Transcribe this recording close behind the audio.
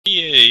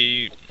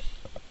Yay.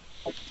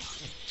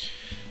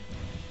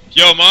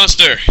 Yo,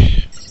 Monster.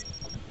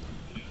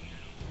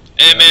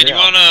 Hey, man, you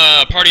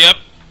wanna party up?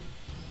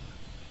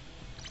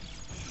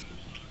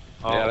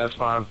 Oh. Yeah, that's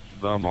fine.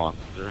 The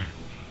Monster.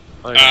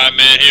 Alright,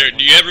 man, here.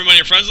 Do you have room on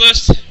your friends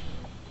list?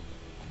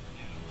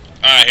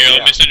 Alright, here,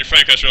 let me send your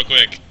friend request real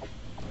quick.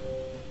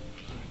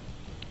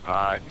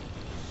 Alright.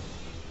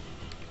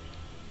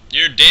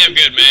 You're damn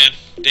good, man.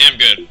 Damn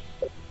good.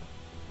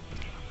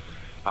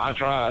 I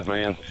tried,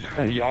 man.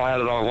 Y'all had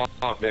it on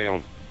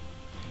lockdown.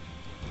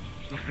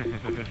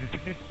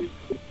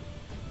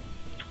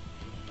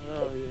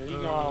 Oh, yeah, you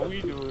know how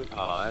we do it.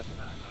 Oh, that's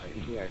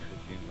nice. He actually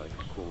seems like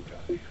a cool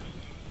guy.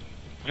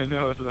 I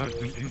know, that's what I'm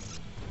thinking.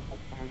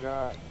 Oh,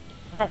 God.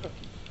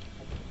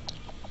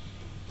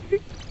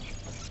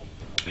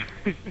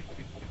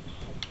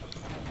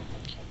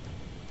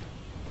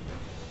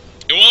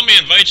 It won't let me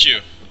invite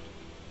you.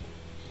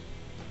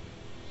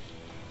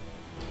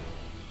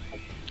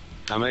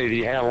 How many do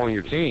you have on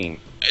your team?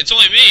 It's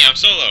only me, I'm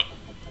solo.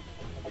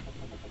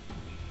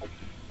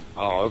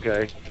 Oh,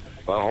 okay.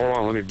 Well, hold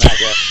on, let me back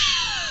up.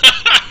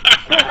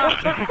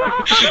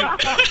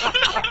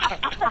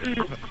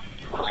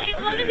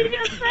 What did he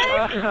just say?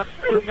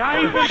 Now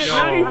he's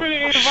gonna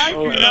invite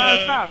you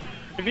non-stop.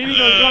 And then he's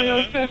gonna join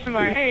your session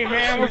like, hey,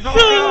 man, what's going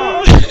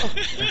on?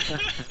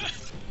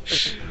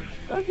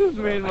 That just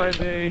made my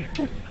day.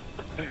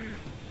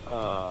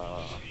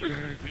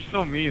 You're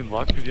so mean,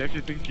 Luck, because you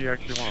actually think you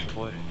actually want to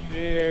play.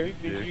 Yeah, he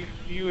think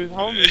you his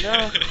homie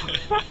now.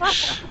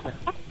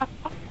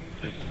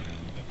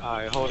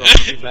 Alright, hold on,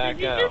 let me back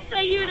Did you out. just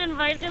say you'd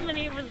invite him and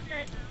he was...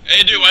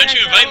 Hey, dude, why don't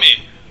you invite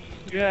me?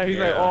 Yeah, he's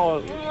like,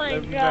 oh, Oh my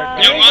let me God.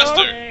 back Yo, up.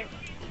 Monster.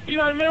 He's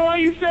like, man, why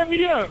you set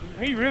me up?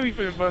 He really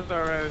finna bust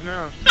our ass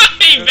now.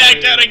 He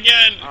backed out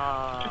again.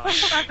 I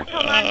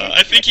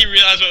I think he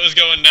realized what was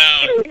going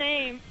down. His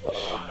name.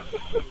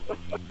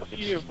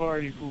 He a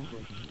party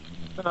pooper.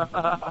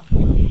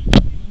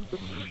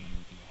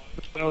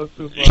 That was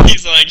too funny.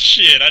 He's like,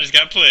 shit, I just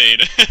got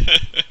played.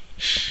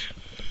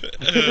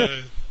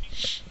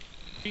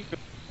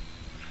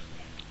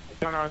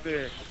 Out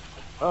there.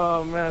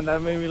 Oh man,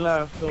 that made me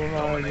laugh so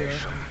hard, yeah.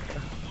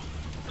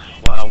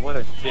 Wow, what a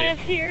I dick. have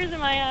tears in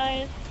my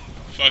eyes.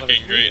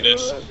 Fucking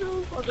greatness.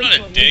 I'm not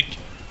a dick.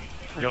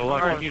 Yo,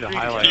 Luck, I need to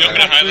highlight You want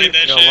me to that. highlight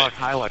that Yo, shit? Luck,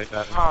 highlight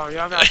that. Oh,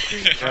 y'all got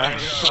street.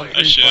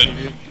 I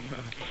should.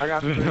 I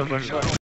got street.